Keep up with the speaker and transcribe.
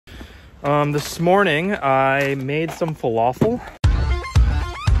This morning I made some falafel.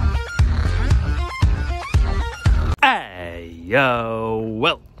 Hey, yo,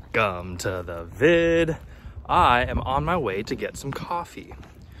 welcome to the vid. I am on my way to get some coffee.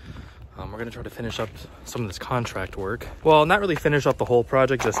 We're gonna try to finish up some of this contract work. Well, not really finish up the whole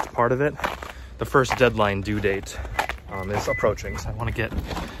project, just part of it. The first deadline due date is approaching, so I wanna get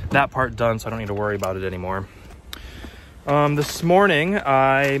that part done so I don't need to worry about it anymore. This morning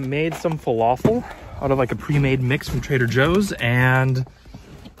I made some falafel out of like a pre-made mix from Trader Joe's and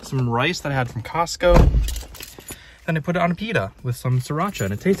some rice that I had from Costco. Then I put it on a pita with some sriracha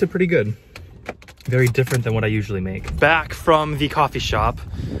and it tasted pretty good. Very different than what I usually make. Back from the coffee shop,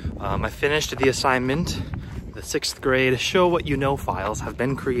 I finished the assignment. The 6th grade Show What You Know files have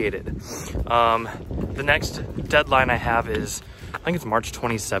been created. The next deadline I have is, I think it's March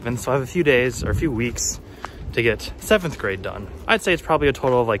 27th, so I have a few days or a few weeks to get 7th grade done. I'd say it's probably a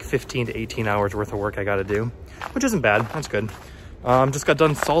total of like 15 to 18 hours worth of work I gotta do, which isn't bad, that's good. Just got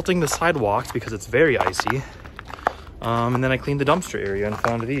done salting the sidewalks because it's very icy. And then I cleaned the dumpster area and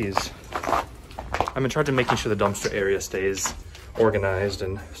found these. I'm in charge of making sure the dumpster area stays organized,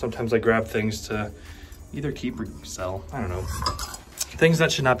 and sometimes I grab things to either keep or sell. I don't know. Things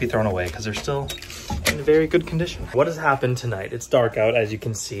that should not be thrown away because they're still in very good condition. What has happened tonight? It's dark out, as you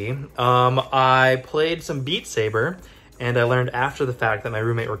can see. I played some Beat Saber, and I learned after the fact that my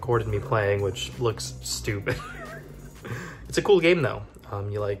roommate recorded me playing, which looks stupid. It's a cool game though.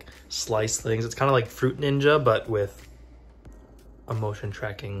 You like slice things. It's kind of like Fruit Ninja, but with a motion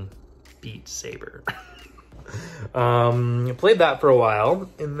tracking Beat Saber. Played that for a while,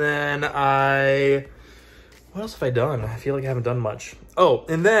 and then what else have I done? I feel like I haven't done much. Oh,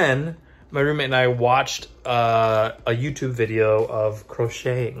 and then my roommate and I watched a YouTube video of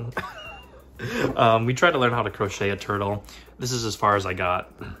crocheting. We tried to learn how to crochet a turtle. This is as far as I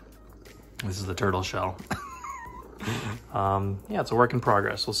got. This is the turtle shell. Yeah, it's a work in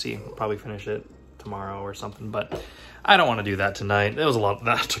progress. We'll see. We'll probably finish it tomorrow or something, but I don't want to do that tonight. It was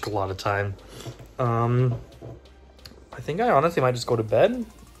that took a lot of time. I think I honestly might just go to bed.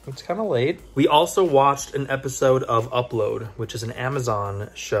 It's kind of late. We also watched an episode of Upload, which is an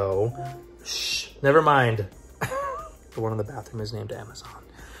Amazon show. Shh, never mind. The one in the bathroom is named Amazon.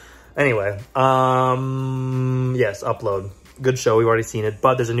 Anyway, yes, Upload. Good show, we've already seen it,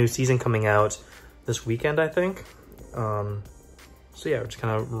 but there's a new season coming out this weekend, I think. So yeah, we're just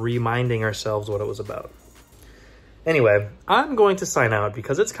kind of reminding ourselves what it was about. Anyway, I'm going to sign out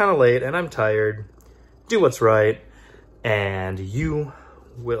because it's kind of late and I'm tired. Do what's right, and you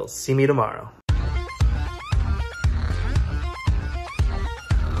will see me tomorrow.